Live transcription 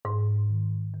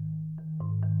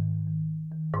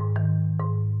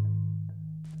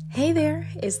Hey there,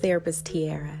 it's Therapist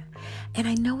Tiara, and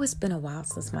I know it's been a while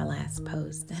since my last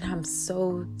post, and I'm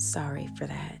so sorry for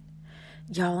that.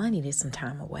 Y'all, I needed some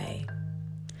time away.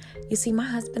 You see, my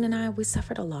husband and I, we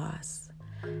suffered a loss,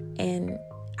 and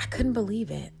I couldn't believe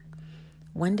it.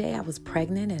 One day I was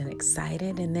pregnant and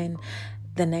excited, and then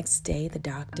the next day the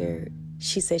doctor,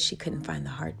 she said she couldn't find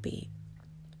the heartbeat.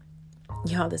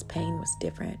 Y'all, this pain was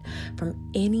different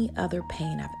from any other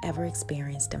pain I've ever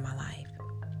experienced in my life.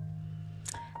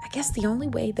 I guess the only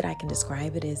way that I can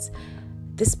describe it is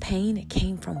this pain, it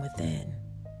came from within.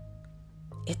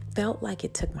 It felt like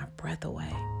it took my breath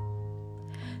away.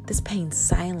 This pain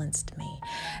silenced me.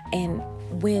 And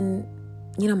when,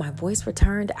 my voice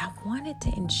returned, I wanted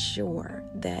to ensure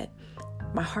that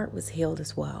my heart was healed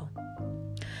as well.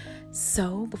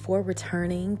 So before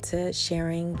returning to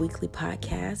sharing weekly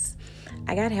podcasts,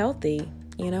 I got healthy.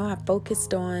 I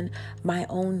focused on my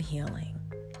own healing.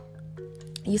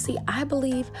 You see, I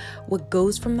believe what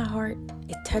goes from the heart,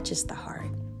 it touches the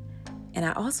heart. And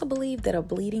I also believe that a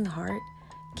bleeding heart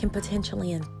can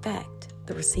potentially infect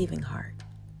the receiving heart.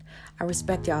 I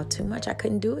respect y'all too much. I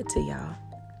couldn't do it to y'all.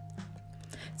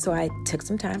 So I took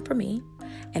some time for me.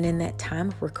 And in that time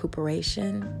of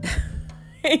recuperation,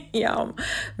 y'all,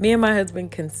 me and my husband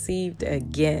conceived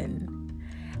again.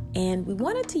 And we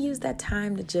wanted to use that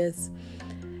time to just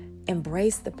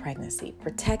embrace the pregnancy,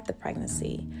 protect the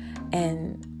pregnancy.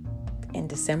 And in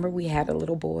December, we had a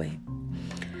little boy.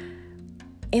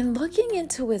 And looking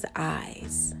into his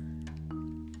eyes,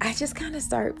 I just kind of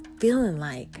start feeling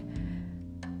like,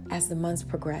 as the months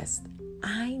progressed,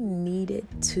 I needed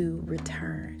to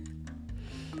return.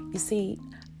 You see,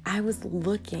 I was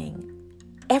looking,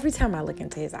 every time I look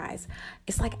into his eyes,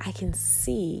 it's like I can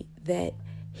see that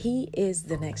he is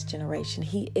the next generation.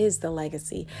 He is the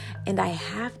legacy. And I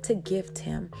have to gift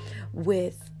him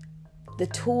with the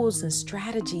tools and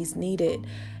strategies needed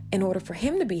in order for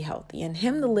him to be healthy and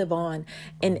him to live on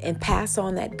and pass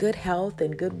on that good health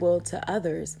and goodwill to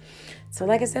others. So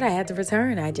like I said, I had to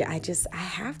return. I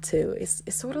have to. It's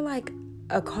sort of like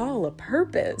a call, a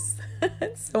purpose.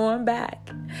 So I'm back.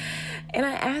 And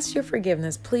I ask your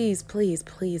forgiveness. Please, please,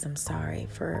 please. I'm sorry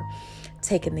for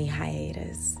taking the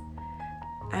hiatus.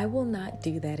 I will not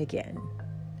do that again.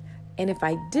 And if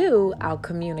I do, I'll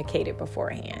communicate it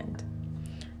beforehand.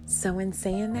 So in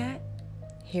saying that,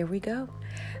 here we go.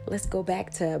 Let's go back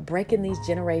to breaking these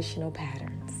generational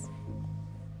patterns.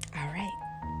 All right.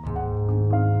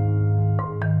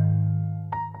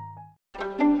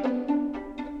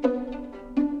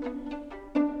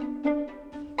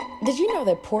 Did you know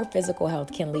that poor physical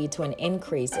health can lead to an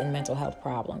increase in mental health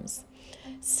problems?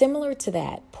 Similar to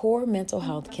that, poor mental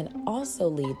health can also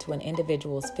lead to an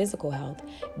individual's physical health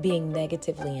being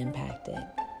negatively impacted.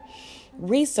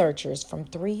 Researchers from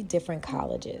 3 different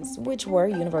colleges, which were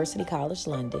University College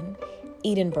London,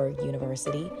 Edinburgh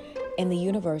University, and the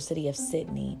University of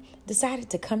Sydney, decided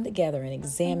to come together and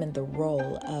examine the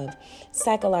role of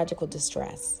psychological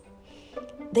distress.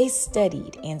 They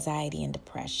studied anxiety and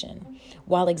depression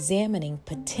while examining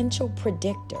potential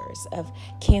predictors of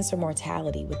cancer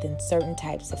mortality within certain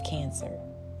types of cancer.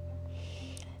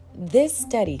 This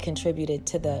study contributed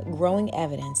to the growing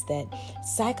evidence that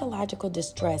psychological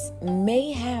distress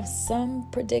may have some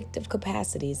predictive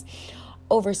capacities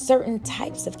over certain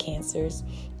types of cancers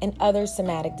and other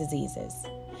somatic diseases.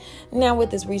 Now,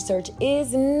 what this research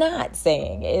is not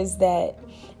saying is that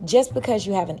just because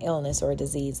you have an illness or a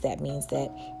disease, that means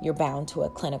that you're bound to a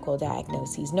clinical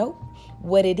diagnosis. Nope.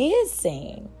 What it is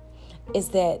saying is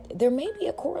that there may be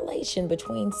a correlation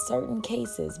between certain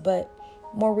cases, but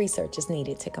more research is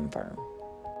needed to confirm.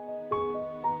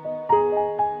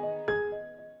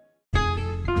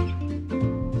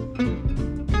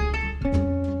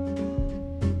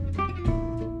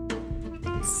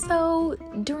 So,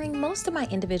 during most of my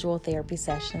individual therapy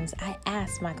sessions, I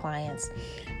ask my clients,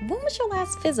 when was your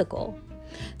last physical?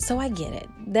 So I get it.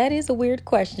 That is a weird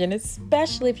question,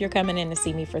 especially if you're coming in to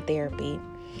see me for therapy.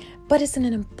 But it's an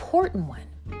important one.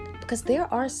 Because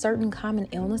there are certain common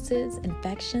illnesses,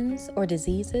 infections, or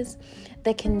diseases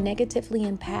that can negatively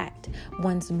impact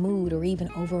one's mood or even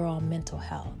overall mental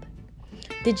health.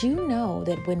 Did you know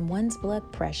that when one's blood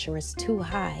pressure is too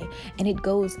high and it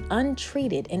goes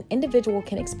untreated, an individual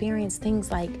can experience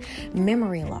things like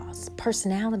memory loss,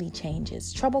 personality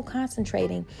changes, trouble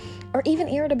concentrating, or even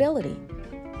irritability?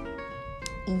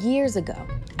 Years ago,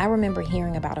 I remember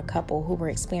hearing about a couple who were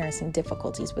experiencing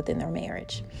difficulties within their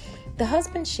marriage. The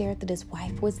husband shared that his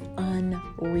wife was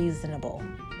unreasonable.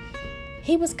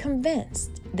 He was convinced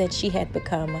that she had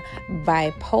become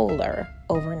bipolar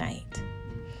overnight.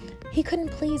 He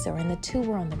couldn't please her, and the two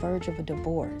were on the verge of a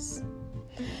divorce.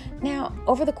 Now,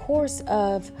 over the course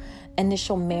of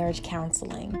initial marriage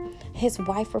counseling, his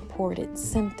wife reported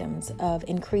symptoms of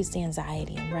increased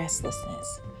anxiety and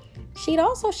restlessness. She'd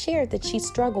also shared that she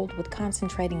struggled with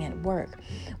concentrating at work,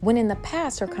 when in the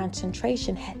past her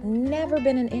concentration had never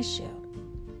been an issue.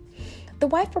 The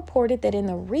wife reported that in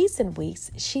the recent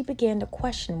weeks, she began to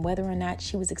question whether or not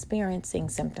she was experiencing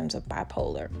symptoms of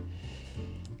bipolar.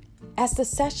 As the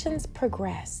sessions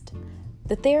progressed,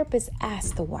 the therapist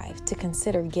asked the wife to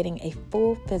consider getting a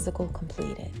full physical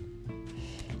completed.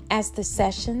 As the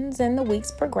sessions and the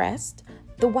weeks progressed,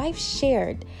 the wife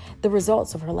shared the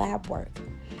results of her lab work.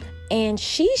 And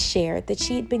she shared that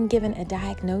she had been given a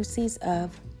diagnosis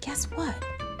of, guess what?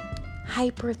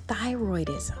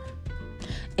 Hyperthyroidism.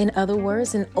 In other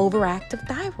words, an overactive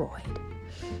thyroid.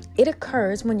 It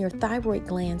occurs when your thyroid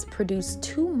glands produce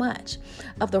too much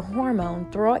of the hormone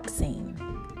thyroxine.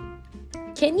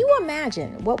 Can you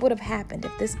imagine what would have happened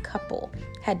if this couple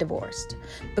had divorced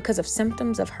because of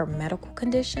symptoms of her medical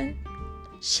condition?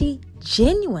 She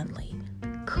genuinely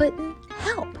couldn't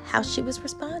help how she was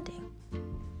responding.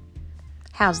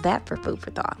 How's that for food for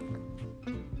thought?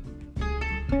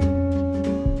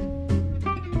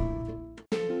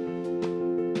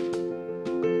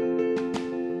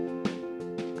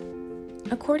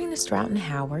 According to Stroughton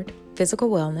Howard, physical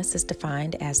wellness is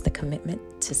defined as the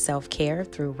commitment to self-care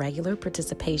through regular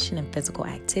participation in physical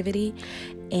activity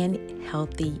and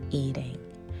healthy eating.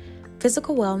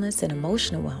 Physical wellness and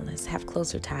emotional wellness have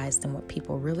closer ties than what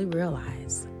people really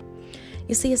realize.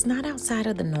 You see, it's not outside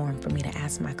of the norm for me to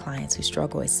ask my clients who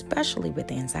struggle, especially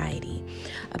with anxiety,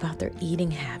 about their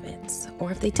eating habits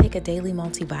or if they take a daily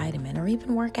multivitamin or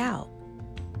even work out.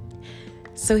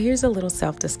 So here's a little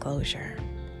self-disclosure.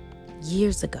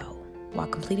 Years ago, while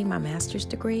completing my master's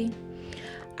degree,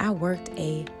 I worked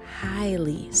a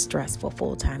highly stressful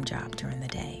full-time job during the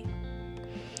day.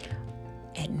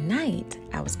 At night,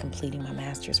 I was completing my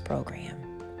master's program.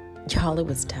 Y'all, it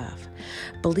was tough.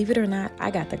 Believe it or not, I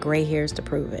got the gray hairs to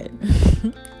prove it.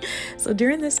 So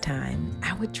during this time,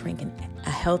 I would drink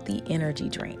a healthy energy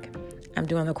drink. I'm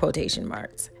doing the quotation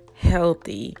marks.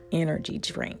 Healthy energy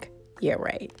drink. Yeah,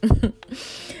 right.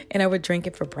 And I would drink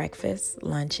it for breakfast,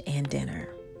 lunch, and dinner.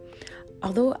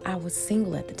 Although I was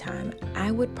single at the time, I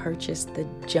would purchase the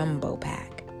jumbo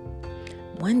pack.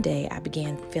 One day, I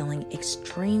began feeling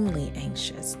extremely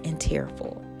anxious and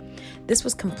tearful. This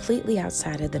was completely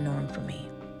outside of the norm for me.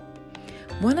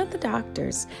 One of the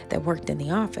doctors that worked in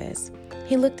the office,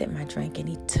 he looked at my drink and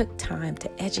he took time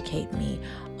to educate me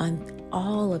on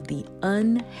all of the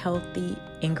unhealthy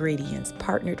ingredients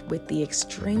partnered with the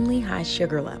extremely high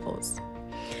sugar levels.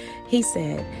 He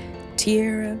said,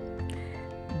 "Tiara,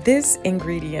 this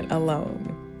ingredient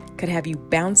alone could have you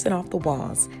bouncing off the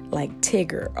walls like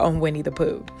Tigger on Winnie the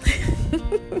Pooh."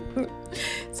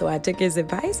 So I took his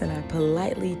advice and I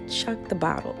politely chucked the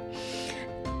bottle.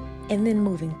 And then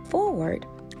moving forward,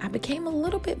 I became a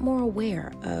little bit more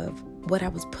aware of what I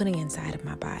was putting inside of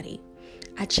my body.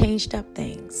 I changed up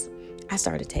things. I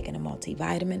started taking a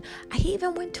multivitamin. I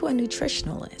even went to a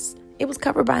nutritionalist. It was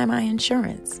covered by my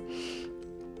insurance.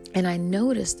 And I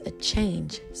noticed a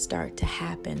change start to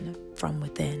happen from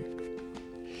within.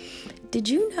 Did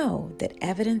you know that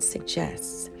evidence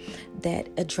suggests that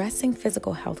addressing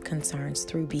physical health concerns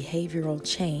through behavioral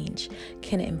change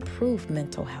can improve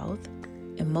mental health,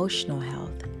 emotional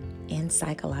health, and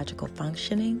psychological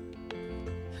functioning?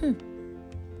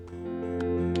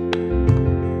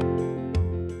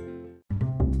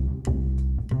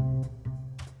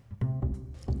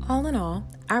 All in all,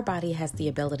 our body has the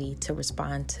ability to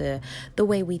respond to the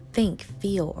way we think,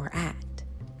 feel, or act.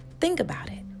 Think about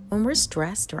it. When we're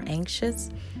stressed or anxious,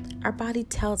 our body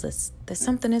tells us that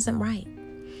something isn't right.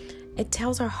 It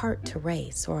tells our heart to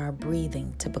race or our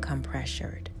breathing to become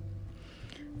pressured.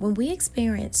 When we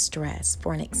experience stress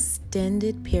for an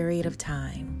extended period of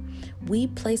time, we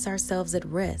place ourselves at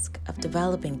risk of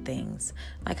developing things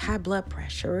like high blood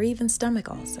pressure or even stomach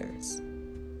ulcers.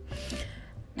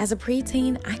 As a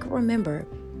preteen, I can remember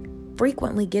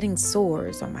frequently getting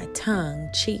sores on my tongue,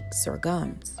 cheeks, or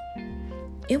gums.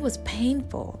 It was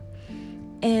painful.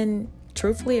 And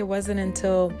truthfully, it wasn't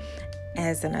until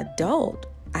as an adult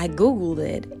I Googled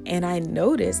it and I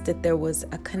noticed that there was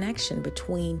a connection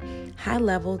between high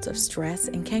levels of stress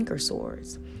and canker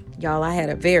sores. Y'all, I had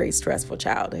a very stressful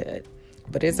childhood,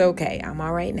 but it's okay. I'm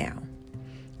all right now.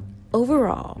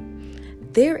 Overall,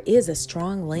 there is a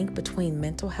strong link between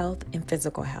mental health and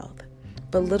physical health,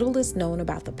 but little is known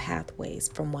about the pathways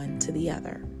from one to the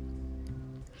other.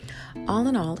 All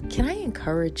in all, can I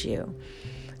encourage you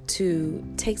to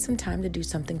take some time to do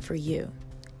something for you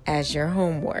as your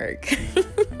homework?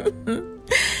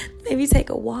 Maybe take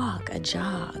a walk, a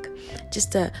jog,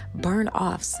 just to burn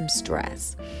off some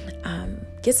stress.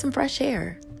 Get some fresh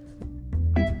air.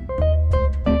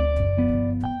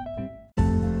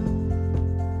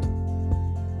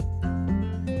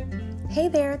 Hey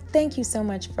there, thank you so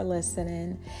much for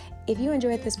listening. If you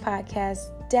enjoyed this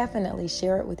podcast, definitely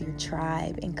share it with your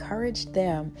tribe. Encourage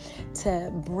them to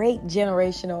break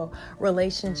generational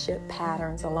relationship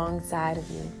patterns alongside of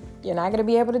you. You're not going to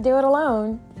be able to do it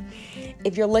alone.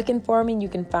 If you're looking for me, you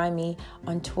can find me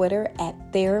on Twitter at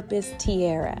Therapist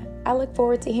Tiara. I look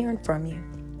forward to hearing from you.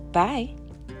 Bye.